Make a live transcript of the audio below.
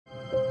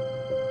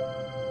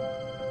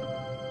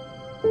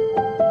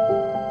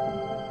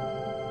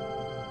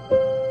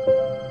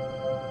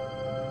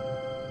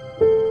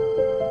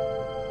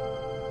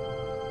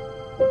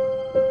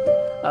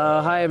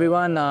Hi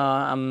everyone,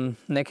 I'm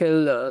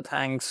Nikhil.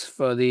 Thanks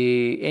for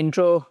the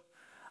intro.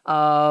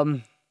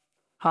 Um,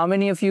 how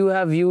many of you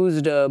have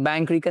used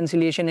bank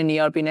reconciliation in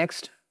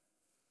ERPNext?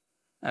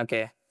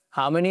 Okay.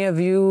 How many of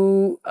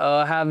you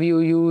have you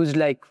used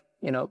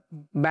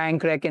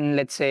bank rec in,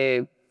 let's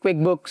say,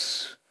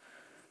 QuickBooks,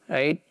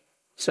 right?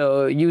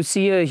 So you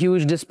see a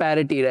huge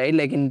disparity, right?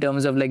 Like in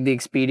terms of like the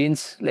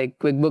experience, like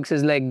QuickBooks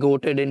is like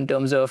goated in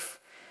terms of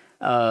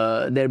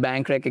their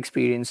bank rec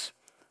experience.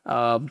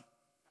 Uh,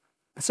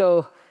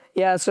 so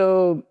yeah,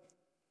 so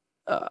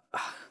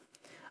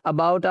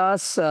about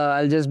us,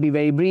 I'll just be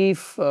very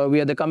brief.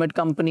 We are the Commit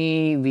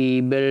company.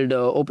 We build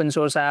open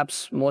source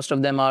apps. Most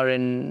of them are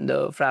in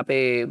the Frappe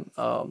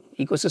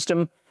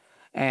ecosystem.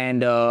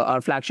 And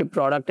our flagship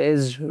product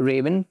is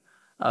Raven,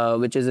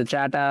 which is a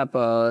chat app.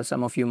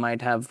 Some of you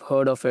might have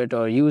heard of it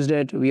or used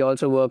it. We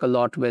also work a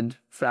lot with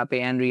Frappe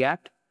and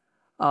React.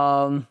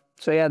 So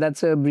yeah,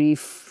 that's a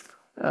brief.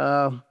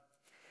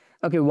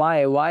 Okay,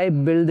 why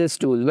build this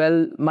tool?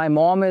 Well, my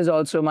mom is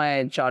also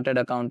my chartered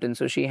accountant,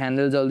 so she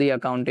handles all the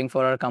accounting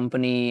for our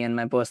company and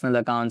my personal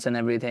accounts and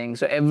everything.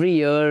 So every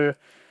year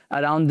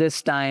around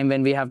this time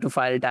when we have to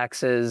file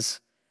taxes,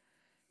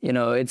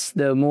 it's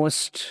the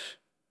most,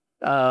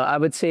 I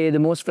would say, the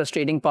most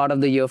frustrating part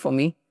of the year for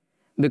me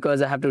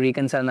because I have to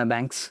reconcile my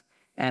banks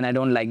and I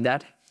don't like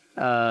that.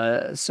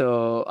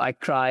 So I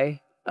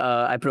cry,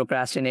 I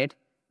procrastinate.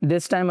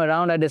 This time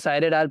around, I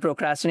decided I'll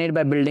procrastinate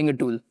by building a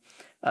tool.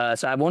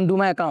 So I won't do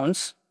my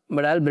accounts,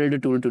 but I'll build a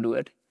tool to do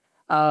it.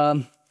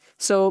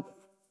 So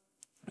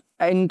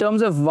in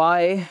terms of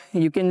why,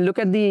 you can look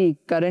at the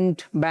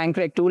current bank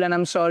rec tool, and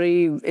I'm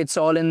sorry, it's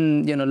all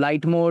in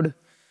light mode.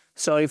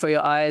 Sorry for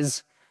your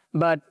eyes.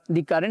 But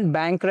the current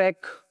bank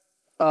rec,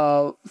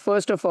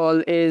 first of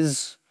all,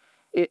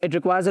 it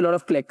requires a lot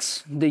of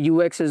clicks. The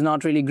UX is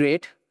not really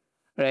great,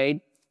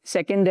 right?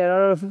 Second, there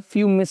are a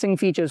few missing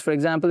features. For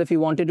example, if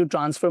you wanted to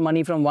transfer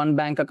money from one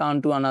bank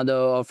account to another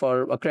or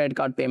for a credit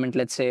card payment,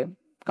 let's say,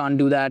 can't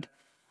do that.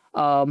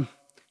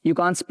 You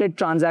can't split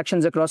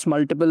transactions across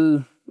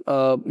multiple,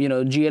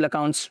 GL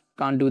accounts,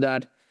 can't do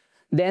that.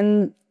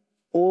 Then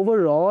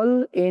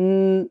overall,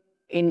 in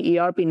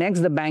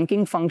ERPNext, the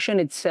banking function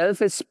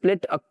itself is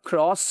split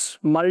across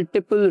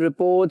multiple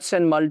reports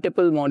and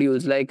multiple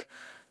modules. Like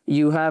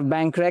you have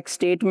bank rec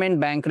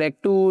statement, bank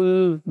rec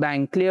tool,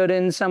 bank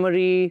clearance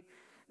summary,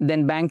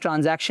 then bank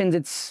transactions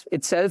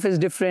itself is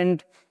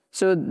different.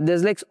 So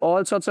there's like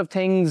all sorts of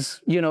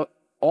things,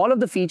 all of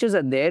the features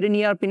are there in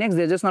ERPNext,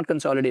 they're just not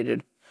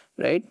consolidated,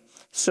 right?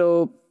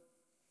 So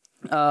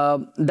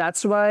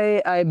that's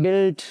why I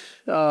built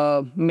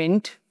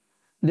Mint.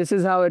 This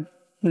is how it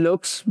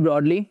looks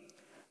broadly,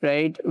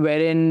 right?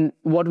 Wherein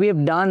what we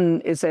have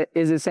done is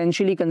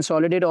essentially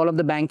consolidate all of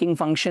the banking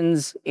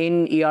functions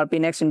in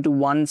ERPNext into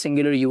one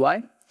singular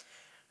UI,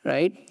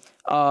 right?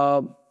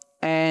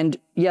 And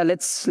yeah,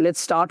 let's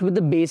start with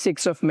the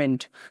basics of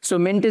Mint. So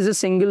Mint is a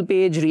single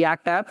page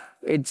React app.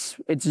 It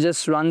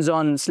just runs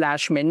on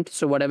 /Mint.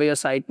 So whatever your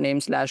site name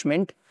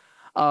 /Mint.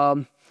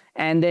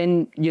 And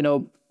then,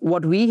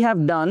 what we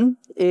have done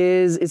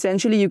is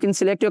essentially you can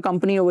select your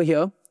company over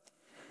here.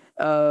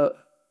 I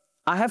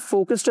have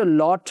focused a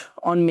lot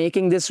on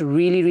making this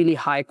really, really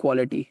high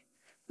quality.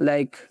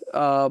 Like,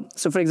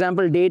 so for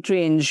example, date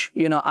range,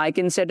 I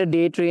can set a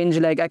date range,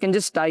 like I can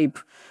just type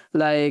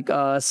like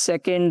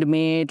 2nd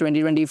May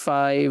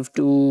 2025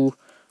 to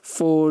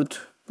 4th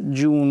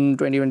June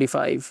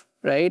 2025,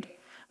 right?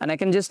 And I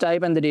can just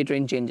type and the date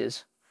range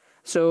changes.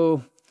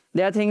 So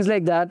there are things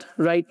like that.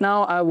 Right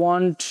now, I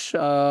want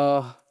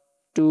to,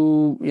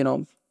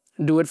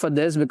 do it for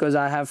this because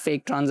I have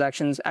fake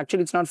transactions.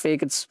 Actually, it's not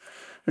fake, it's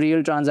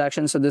real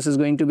transactions. So this is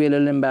going to be a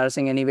little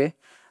embarrassing anyway.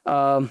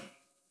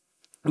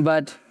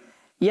 But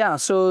yeah,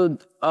 so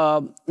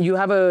you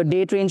have a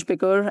date range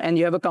picker and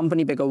you have a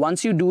company picker.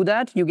 Once you do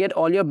that, you get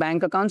all your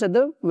bank accounts at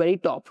the very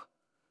top,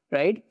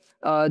 right?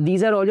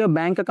 These are all your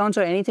bank accounts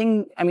or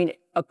anything. I mean,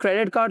 a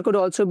credit card could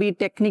also be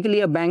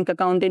technically a bank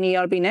account in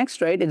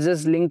ERPNext, right? It's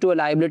just linked to a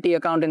liability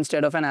account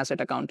instead of an asset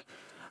account.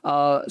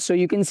 So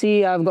you can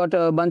see I've got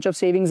a bunch of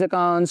savings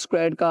accounts,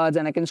 credit cards,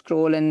 and I can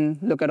scroll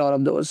and look at all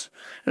of those,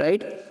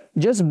 right?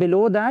 Just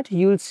below that,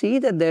 you'll see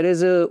that there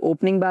is a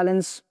opening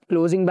balance,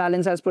 closing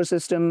balance as per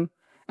system,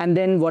 and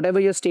then whatever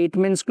your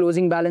statements,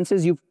 closing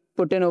balances, you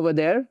put in over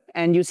there,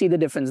 and you see the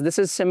difference. This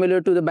is similar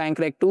to the bank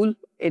rec tool.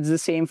 It's the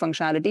same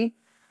functionality.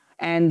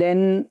 And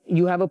then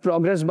you have a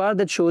progress bar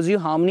that shows you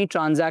how many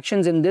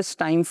transactions in this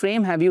time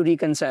frame have you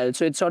reconciled.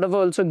 So it's sort of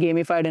also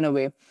gamified in a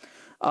way.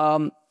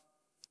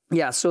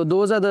 Yeah, so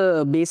those are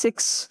the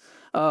basics.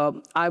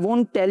 I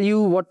won't tell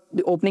you what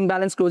the opening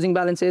balance, closing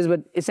balance is,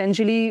 but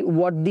essentially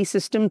what the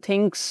system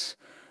thinks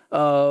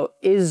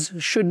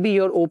should be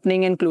your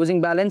opening and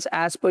closing balance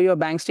as per your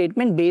bank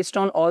statement based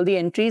on all the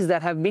entries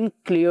that have been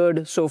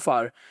cleared so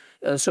far.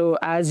 So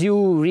as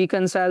you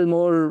reconcile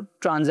more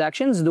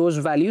transactions, those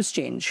values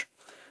change,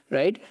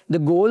 right? The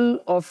goal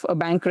of a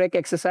bank rec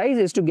exercise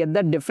is to get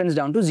that difference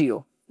down to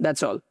 0.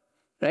 That's all,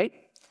 right?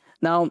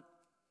 Now,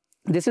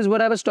 this is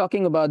what I was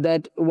talking about,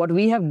 that what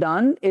we have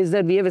done is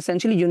that we have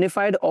essentially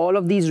unified all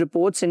of these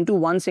reports into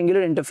one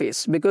singular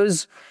interface.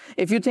 Because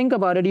if you think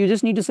about it, you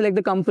just need to select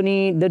the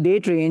company, the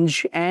date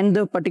range, and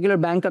the particular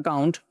bank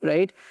account,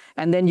 right?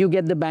 And then you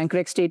get the bank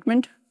rec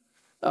statement.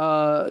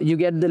 You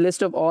get the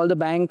list of all the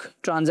bank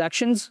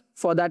transactions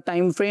for that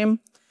time frame.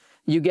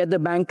 You get the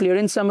bank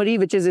clearance summary,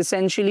 which is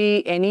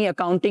essentially any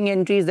accounting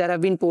entries that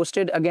have been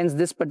posted against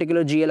this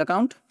particular GL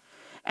account,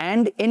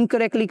 and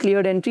incorrectly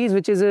cleared entries,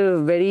 which is a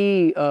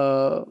very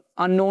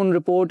unknown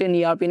report in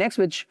ERPNext,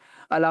 which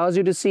allows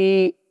you to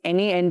see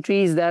any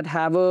entries that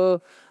have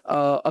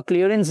a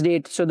clearance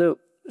date. So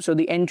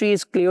the entry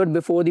is cleared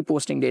before the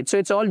posting date. So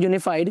it's all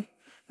unified,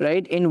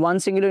 right, in one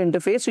singular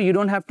interface. So you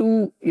don't have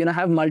to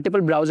have multiple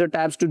browser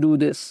tabs to do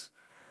this.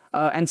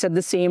 And set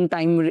the same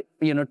time,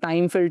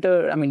 time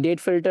filter, date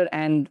filter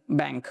and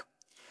bank.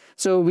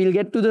 So we'll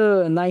get to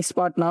the nice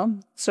part now.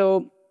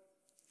 So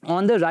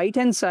on the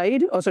right-hand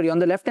side, on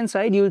the left-hand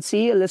side, you'll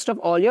see a list of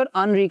all your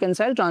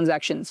unreconciled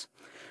transactions,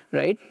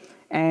 right?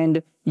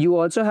 And you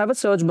also have a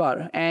search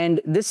bar.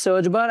 And this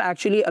search bar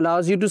actually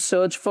allows you to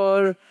search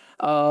for,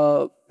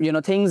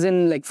 things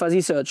in like fuzzy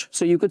search.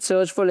 So you could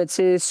search for, let's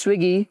say,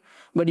 Swiggy,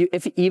 but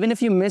even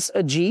if you miss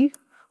a G,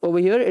 over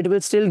here, it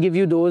will still give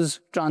you those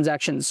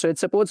transactions. So it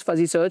supports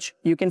fuzzy search.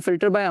 You can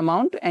filter by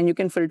amount and you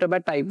can filter by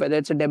type, whether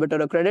it's a debit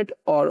or a credit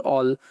or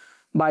all.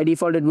 By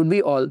default, it would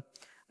be all,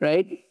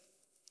 right?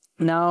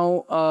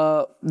 Now,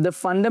 the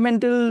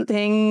fundamental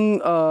thing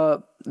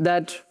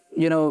that,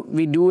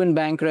 we do in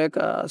bank rec,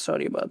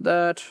 sorry about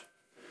that.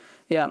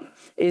 Yeah,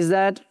 is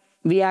that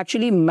we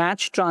actually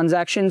match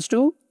transactions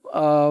to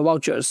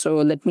vouchers. So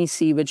let me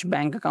see which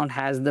bank account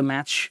has the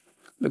match,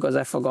 because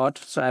I forgot,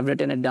 so I've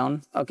written it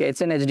down. Okay,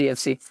 it's in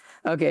HDFC.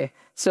 Okay,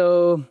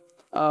 so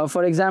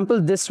for example,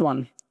 this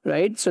one,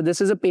 right? So this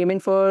is a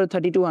payment for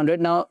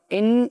 3,200. Now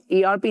in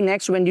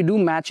ERPNext, when you do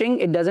matching,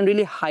 it doesn't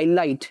really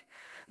highlight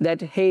that,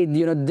 hey,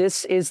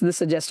 this is the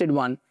suggested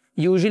one.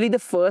 Usually the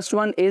first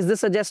one is the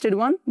suggested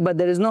one, but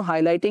there is no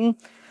highlighting.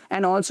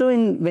 And also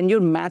when you're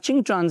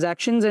matching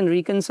transactions and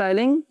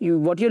reconciling,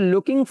 what you're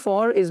looking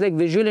for is like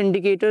visual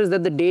indicators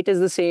that the date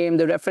is the same,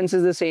 the reference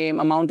is the same,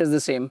 amount is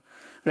the same.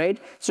 Right?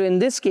 So in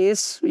this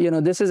case,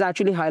 this is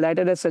actually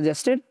highlighted as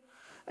suggested.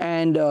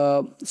 And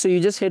so you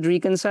just hit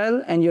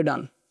reconcile and you're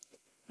done,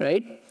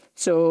 right?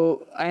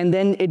 So, and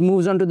then it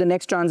moves on to the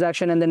next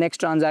transaction and the next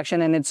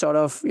transaction, and it sort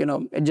of,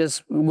 it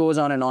just goes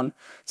on and on.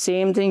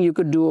 Same thing you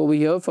could do over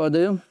here for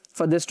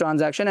this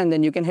transaction, and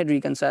then you can hit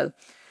reconcile.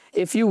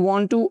 If you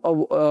want to,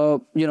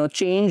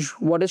 change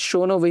what is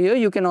shown over here,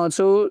 you can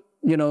also,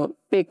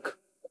 pick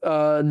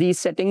these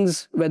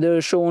settings,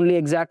 whether show only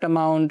exact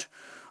amount,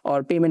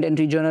 or payment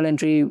entry, journal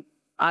entry.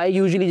 I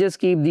usually just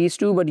keep these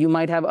two, but you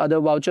might have other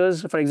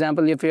vouchers. For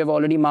example, if you have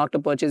already marked a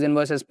purchase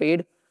invoice as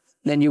paid,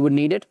 then you would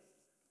need it.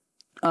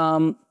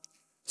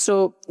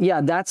 So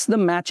yeah, that's the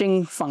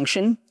matching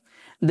function.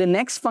 The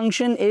next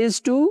function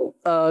is to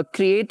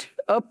create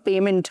a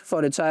payment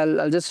for it. So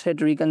I'll just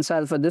hit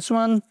reconcile for this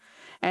one.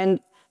 And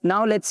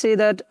now let's say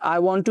that I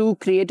want to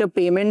create a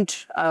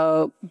payment,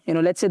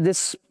 let's say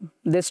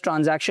this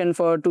transaction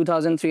for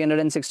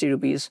 2,360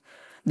 rupees.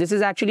 This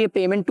is actually a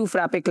payment to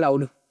Frappe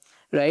Cloud,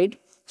 right?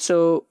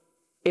 So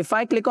if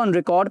I click on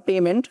record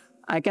payment,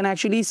 I can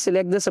actually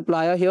select the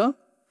supplier here,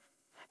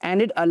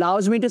 and it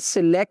allows me to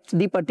select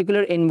the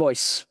particular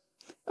invoice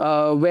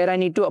where I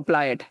need to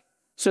apply it.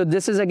 So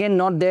this is again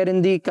not there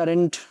in the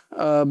current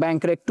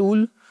bank rec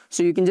tool.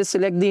 So you can just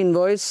select the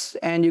invoice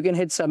and you can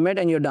hit submit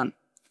and you're done,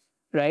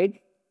 right?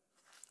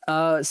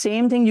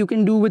 Same thing you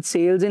can do with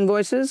sales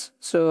invoices.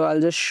 So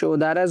I'll just show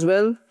that as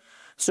well.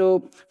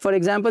 So for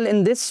example,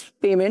 in this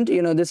payment,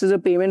 this is a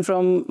payment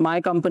from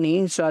my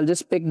company. So I'll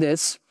just pick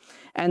this,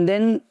 and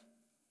then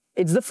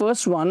it's the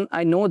first one.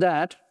 I know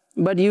that,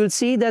 but you'll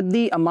see that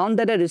the amount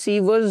that I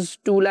received was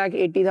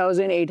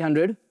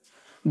 2,80,800,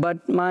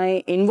 but my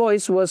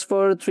invoice was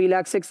for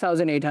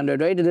 3,06,800,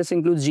 right? This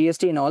includes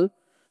GST and all.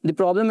 The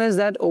problem is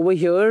that over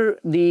here,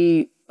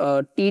 the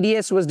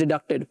TDS was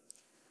deducted.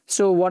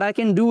 So what I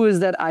can do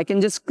is that I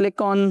can just click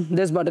on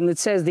this button. It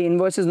says the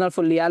invoice is not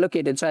fully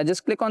allocated. So I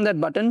just click on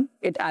that button.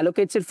 It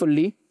allocates it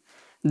fully.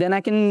 Then I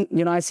can,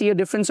 I see a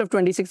difference of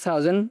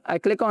 26,000. I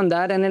click on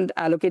that and it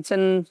allocates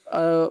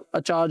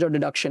a charge or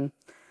deduction.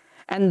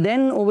 And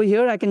then over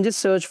here, I can just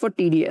search for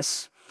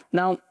TDS.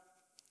 Now,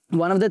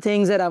 one of the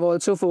things that I've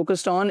also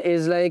focused on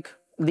is like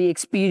the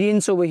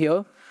experience over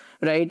here,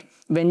 right?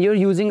 When you're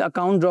using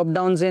account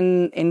dropdowns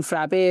in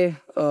Frappe,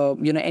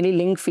 any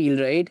link field,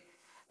 right?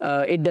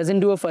 It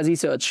doesn't do a fuzzy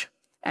search,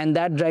 and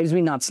that drives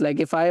me nuts. Like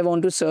if I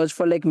want to search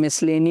for like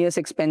miscellaneous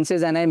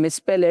expenses and I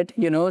misspell it,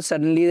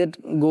 suddenly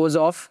it goes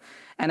off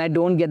and I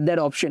don't get that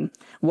option.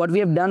 What we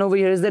have done over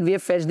here is that we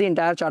have fetched the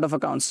entire chart of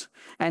accounts.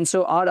 And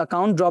so our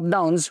account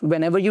dropdowns,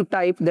 whenever you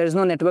type, there is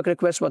no network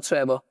request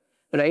whatsoever,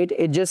 right?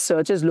 It just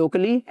searches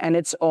locally, and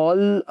it's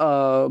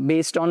all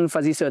based on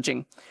fuzzy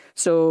searching.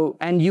 So,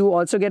 and you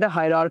also get a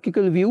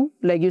hierarchical view,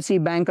 like you see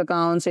bank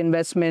accounts,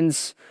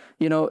 investments,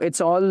 it's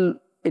all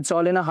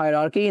in a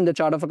hierarchy in the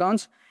chart of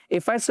accounts.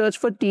 if I search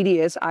for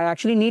TDS, I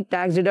actually need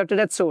tax deducted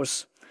at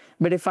source.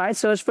 But if I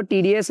search for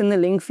TDS in the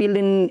link field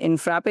in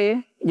Frappe,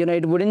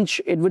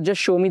 it would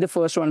just show me the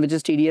first one, which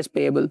is TDS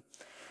payable.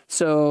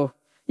 So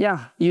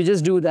yeah, you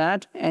just do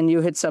that and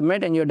you hit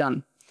submit and you're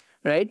done,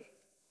 right?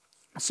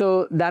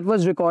 So that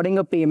was recording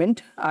a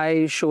payment.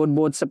 I showed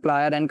both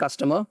supplier and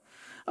customer.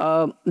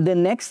 The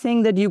next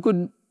thing that you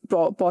could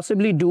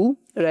possibly do,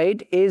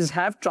 right, is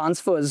have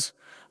transfers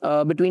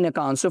between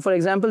accounts. So for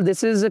example,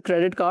 this is a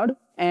credit card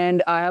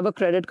and I have a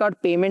credit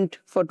card payment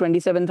for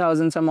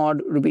 27,000 some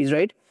odd rupees,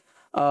 right?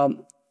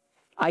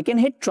 I can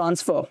hit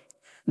transfer.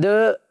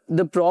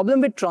 The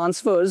problem with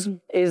transfers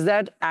is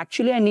that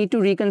actually I need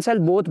to reconcile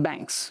both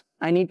banks.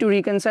 I need to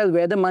reconcile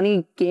where the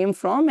money came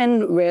from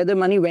and where the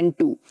money went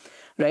to,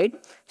 right?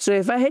 So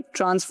if I hit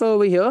transfer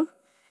over here,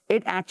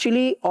 it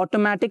actually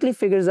automatically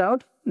figures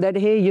out that,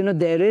 hey,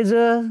 there is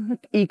a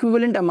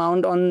equivalent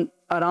amount on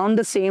around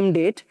the same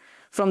date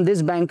from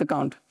this bank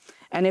account.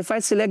 And if I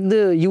select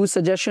the use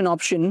suggestion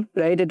option,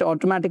 right, it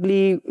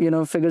automatically,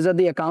 figures out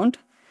the account.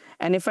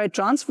 And if I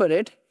transfer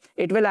it,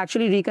 it will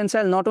actually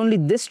reconcile not only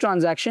this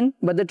transaction,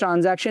 but the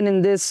transaction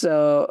in this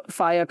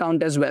FI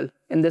account as well,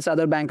 in this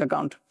other bank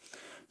account.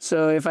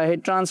 So if I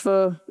hit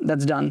transfer,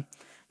 that's done,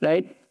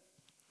 right?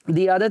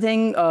 The other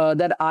thing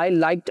that I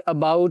liked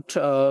about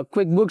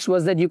QuickBooks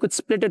was that you could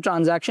split a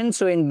transaction.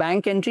 So in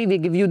bank entry, we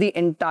give you the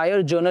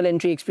entire journal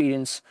entry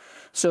experience.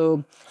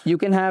 So you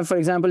can have, for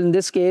example, in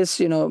this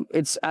case,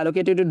 it's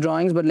allocated to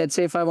drawings, but let's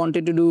say if I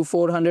wanted to do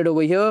 400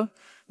 over here,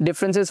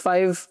 difference is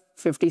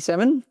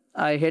 557.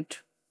 I hit,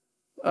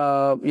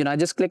 I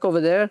just click over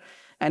there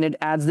and it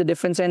adds the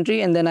difference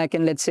entry, and then I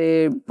can, let's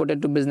say, put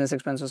it to business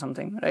expense or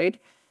something, right?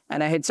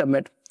 And I hit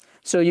submit.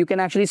 So you can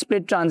actually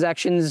split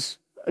transactions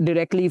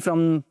directly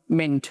from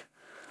Mint.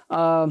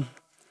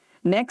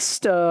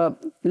 Next,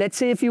 let's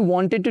say if you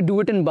wanted to do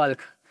it in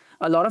bulk.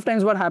 A lot of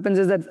times what happens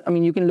is that,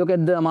 you can look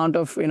at the amount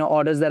of,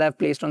 orders that I've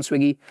placed on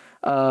Swiggy,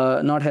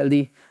 not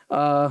healthy.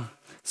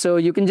 So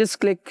you can just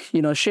click,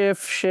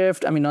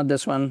 shift, not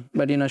this one,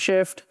 but,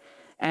 shift.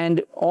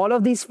 And all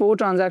of these 4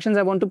 transactions,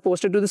 I want to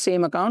post it to the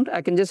same account.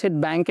 I can just hit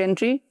bank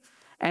entry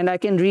and I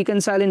can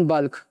reconcile in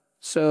bulk.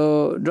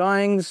 So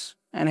drawings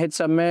and hit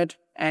submit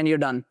and you're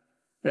done,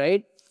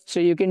 right? So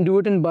you can do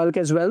it in bulk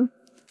as well.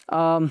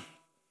 And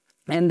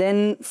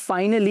then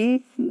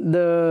finally,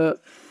 the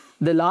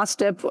last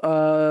step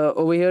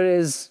over here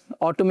is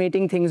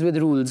automating things with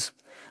rules.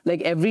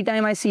 Like every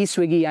time I see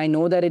Swiggy, I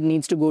know that it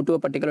needs to go to a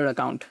particular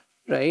account,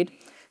 right?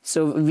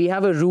 So we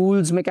have a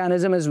rules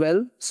mechanism as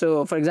well.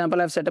 So for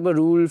example, I've set up a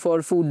rule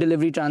for food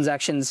delivery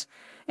transactions.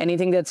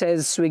 Anything that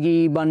says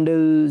Swiggy,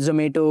 Bundle,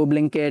 Zomato,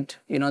 Blinkit,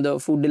 the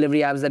food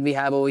delivery apps that we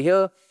have over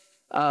here.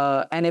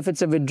 And if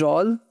it's a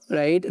withdrawal,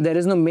 right, there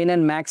is no min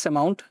and max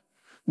amount.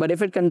 But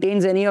if it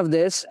contains any of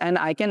this, and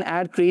I can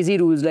add crazy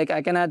rules, like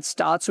I can add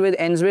starts with,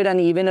 ends with,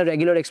 and even a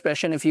regular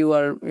expression if you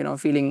are,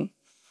 feeling,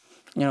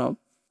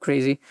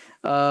 crazy.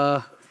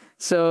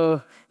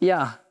 So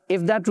yeah,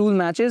 if that rule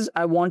matches,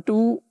 I want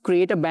to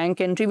create a bank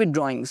entry with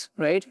drawings,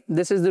 right?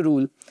 This is the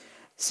rule.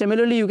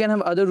 Similarly, you can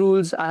have other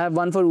rules. I have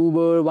one for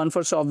Uber, one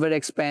for software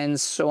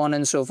expense, so on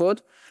and so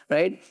forth,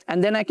 right?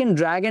 And then I can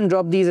drag and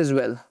drop these as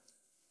well.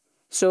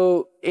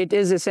 So it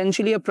is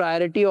essentially a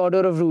priority order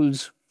of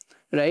rules,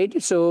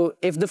 right? So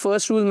if the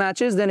first rule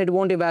matches, then it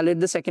won't evaluate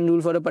the second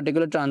rule for a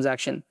particular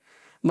transaction.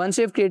 Once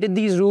you've created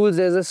these rules,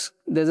 there's a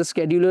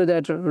scheduler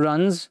that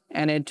runs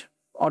and it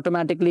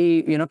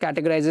automatically,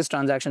 categorizes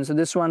transactions. So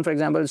this one, for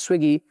example, is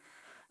Swiggy.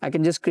 I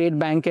can just create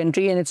bank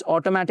entry and it's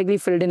automatically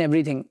filled in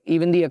everything,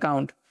 even the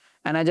account.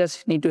 And I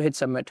just need to hit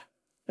submit,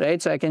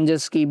 right? So I can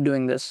just keep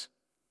doing this.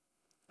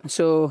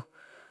 So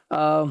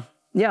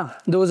yeah,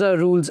 those are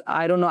rules.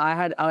 I don't know.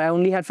 I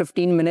only had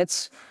 15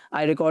 minutes.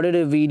 I recorded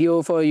a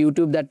video for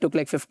YouTube that took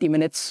like 50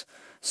 minutes.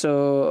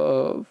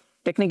 So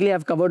technically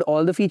I've covered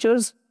all the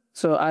features.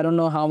 So I don't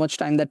know how much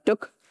time that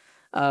took.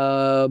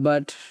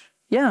 But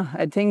yeah,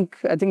 I think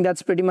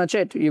that's pretty much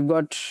it. You've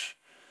got,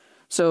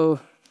 so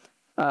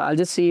I'll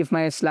just see if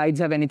my slides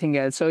have anything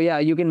else. So yeah,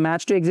 you can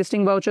match to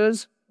existing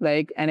vouchers,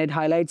 and it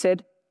highlights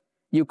it.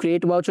 You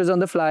create vouchers on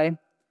the fly.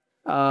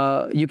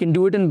 You can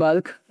do it in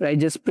bulk, right?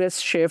 Just press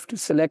shift,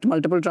 select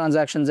multiple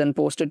transactions and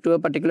post it to a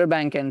particular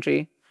bank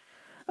entry.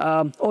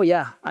 Oh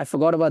yeah, I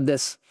forgot about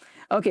this.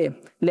 Okay,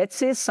 let's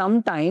say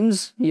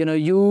sometimes,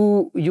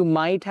 you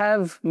might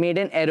have made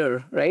an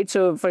error, right?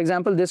 So for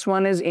example, this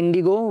one is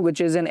Indigo, which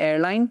is an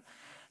airline.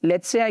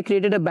 Let's say I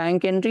created a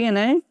bank entry and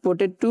I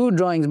put it to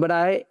drawings, but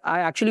I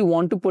actually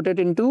want to put it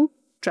into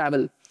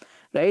travel,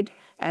 right?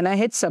 And I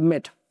hit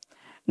submit.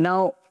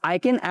 Now I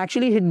can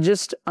actually hit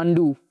just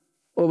undo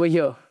over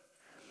here.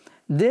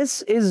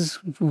 This is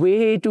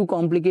way too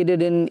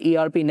complicated in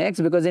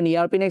ERPNext, because in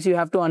ERPNext you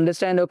have to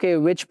understand, okay,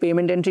 which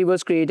payment entry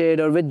was created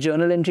or which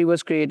journal entry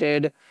was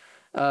created.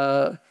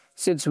 So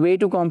it's way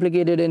too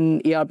complicated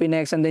in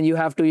ERPNext, and then you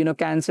have to,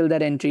 cancel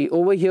that entry.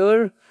 Over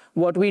here,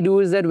 what we do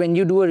is that when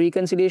you do a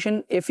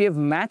reconciliation, if you have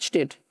matched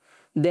it,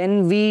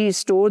 then we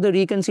store the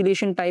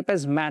reconciliation type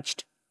as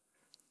matched.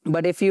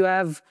 But if you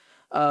have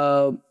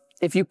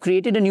if you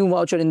created a new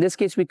voucher, in this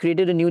case, we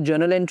created a new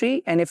journal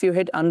entry. And if you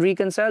hit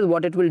unreconcile,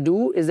 what it will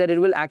do is that it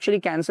will actually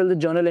cancel the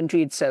journal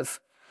entry itself.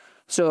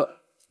 So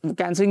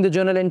canceling the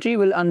journal entry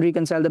will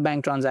unreconcile the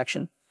bank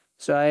transaction.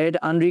 So I hit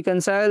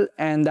unreconcile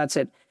and that's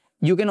it.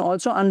 You can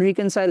also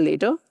unreconcile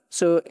later.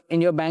 So in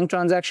your bank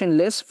transaction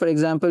list, for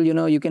example,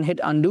 you can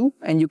hit undo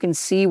and you can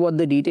see what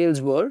the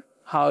details were,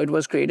 how it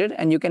was created,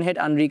 and you can hit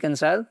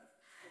unreconcile.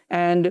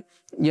 And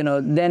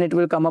then it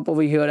will come up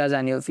over here as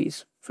annual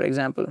fees, for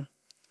example.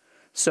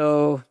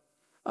 So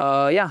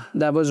yeah,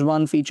 that was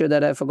one feature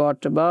that I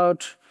forgot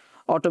about.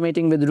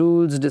 Automating with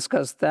rules,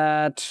 discuss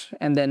that,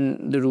 and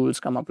then the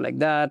rules come up like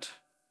that.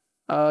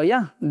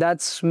 Yeah,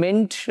 that's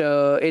Mint.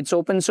 It's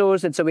open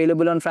source. It's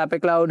available on Frappe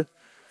Cloud.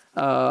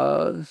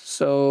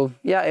 So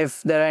yeah,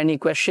 if there are any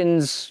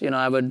questions,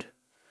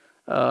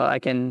 I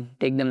can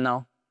take them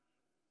now.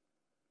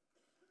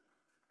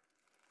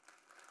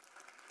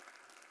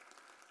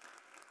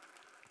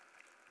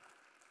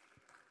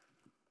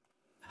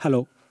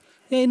 Hello.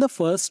 In the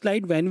first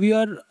slide, when we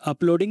are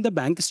uploading the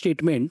bank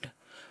statement,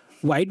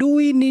 why do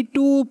we need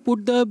to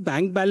put the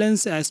bank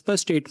balance as per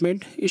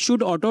statement? It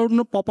should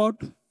auto pop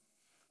out.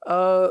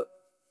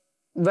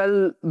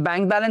 Well,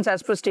 bank balance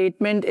as per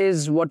statement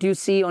is what you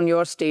see on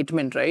your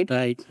statement, right?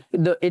 Right.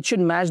 It should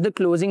match the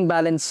closing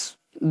balance,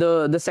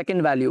 the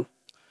second value.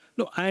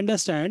 No, I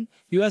understand.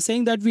 You are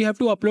saying that we have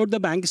to upload the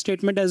bank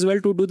statement as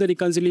well to do the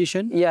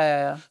reconciliation.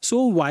 Yeah.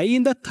 So why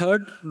in the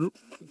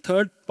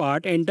third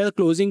part enter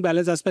closing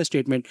balance as per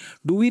statement?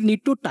 Do we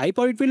need to type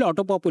or it will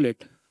auto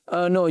populate?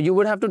 No, you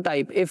would have to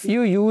type. If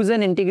you use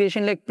an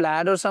integration like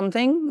Plaid or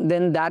something,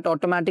 then that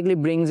automatically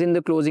brings in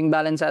the closing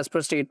balance as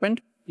per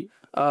statement.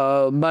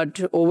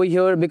 But over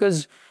here,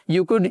 because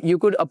you could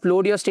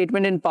upload your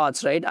statement in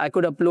parts, right? I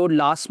could upload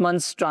last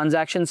month's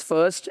transactions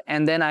first,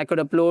 and then I could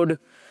upload,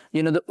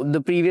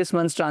 the previous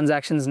month's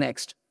transactions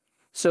next.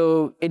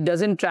 So it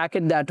doesn't track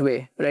it that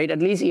way, right? At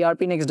least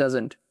ERPNext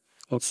doesn't.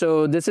 Okay.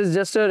 So this is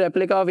just a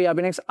replica of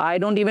ERPNext. I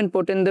don't even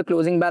put in the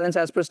closing balance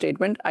as per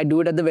statement. I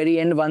do it at the very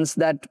end once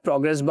that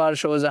progress bar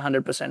shows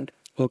 100%.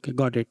 Okay,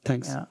 got it.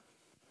 Thanks. Yeah.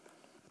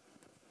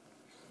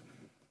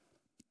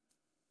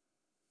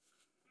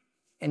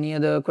 Any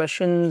other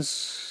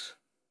questions?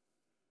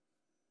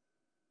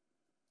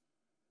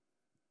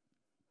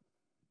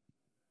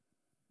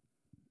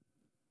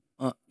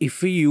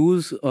 If we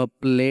use a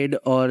Plaid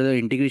or the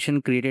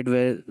integration created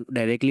where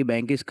directly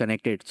bank is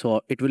connected,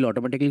 so it will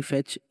automatically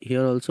fetch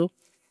here also?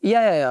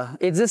 Yeah.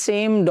 It's the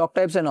same doc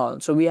types and all.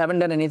 So we haven't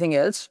done anything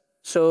else.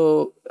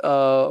 So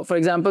for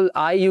example,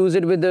 I use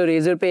it with the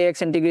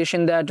RazorPayX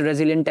integration that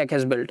Resilient Tech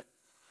has built.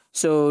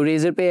 So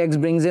RazorPayX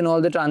brings in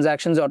all the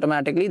transactions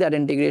automatically, that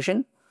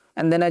integration.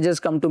 And then I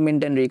just come to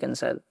Mint and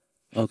reconcile.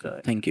 Okay,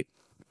 so, thank you.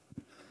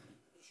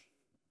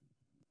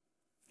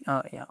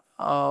 Yeah,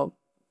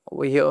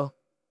 over here.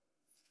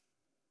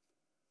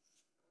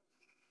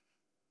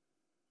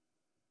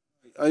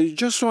 I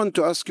just want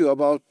to ask you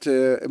about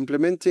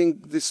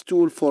implementing this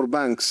tool for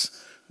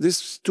banks.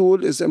 This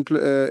tool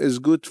is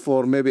good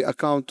for maybe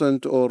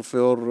accountant or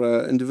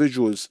for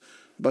individuals.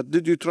 But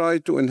did you try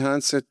to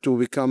enhance it to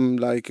become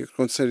like a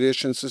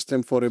conciliation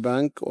system for a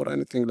bank or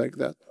anything like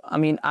that? I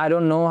mean, I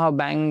don't know how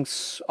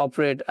banks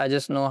operate. I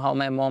just know how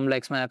my mom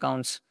likes my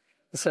accounts.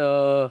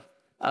 So,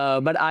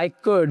 but I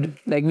could,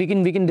 like, we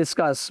can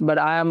discuss. But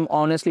I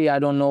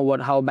don't know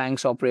how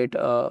banks operate.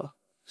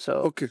 So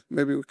okay,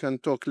 maybe we can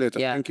talk later.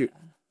 Yeah. Thank you.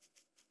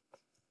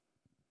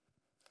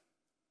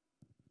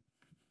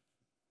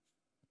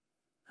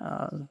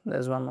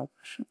 There's one more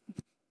question.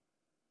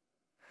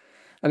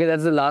 Okay,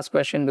 that's the last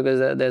question because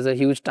there's a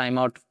huge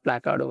timeout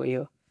placard over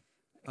here.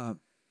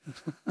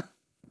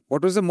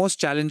 What was the most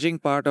challenging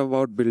part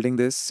about building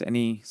this?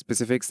 Any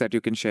specifics that you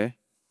can share?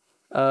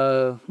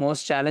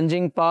 Most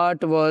challenging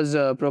part was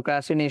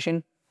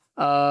procrastination.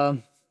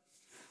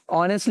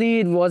 Honestly,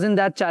 it wasn't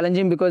that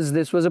challenging because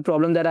this was a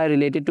problem that I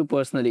related to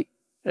personally,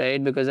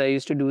 right? Because I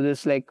used to do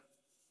this like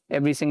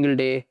every single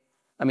day.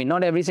 I mean,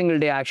 not every single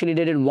day. I actually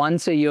did it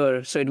once a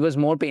year, so it was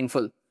more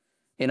painful.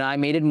 I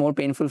made it more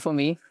painful for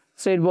me.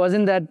 So it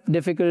wasn't that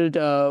difficult.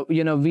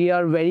 We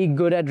are very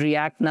good at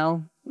React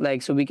now,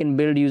 so we can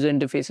build user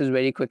interfaces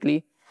very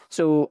quickly.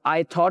 So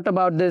I thought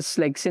about this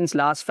since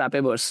last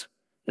Frappeverse,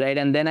 right?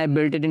 And then I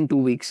built it in 2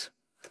 weeks.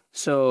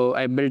 So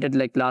I built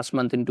it last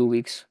month in 2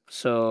 weeks.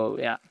 So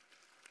yeah,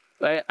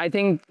 I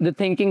think the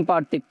thinking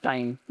part took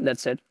time.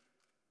 That's it.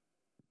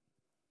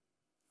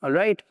 All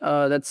right,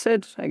 that's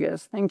it, I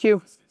guess. Thank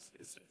you.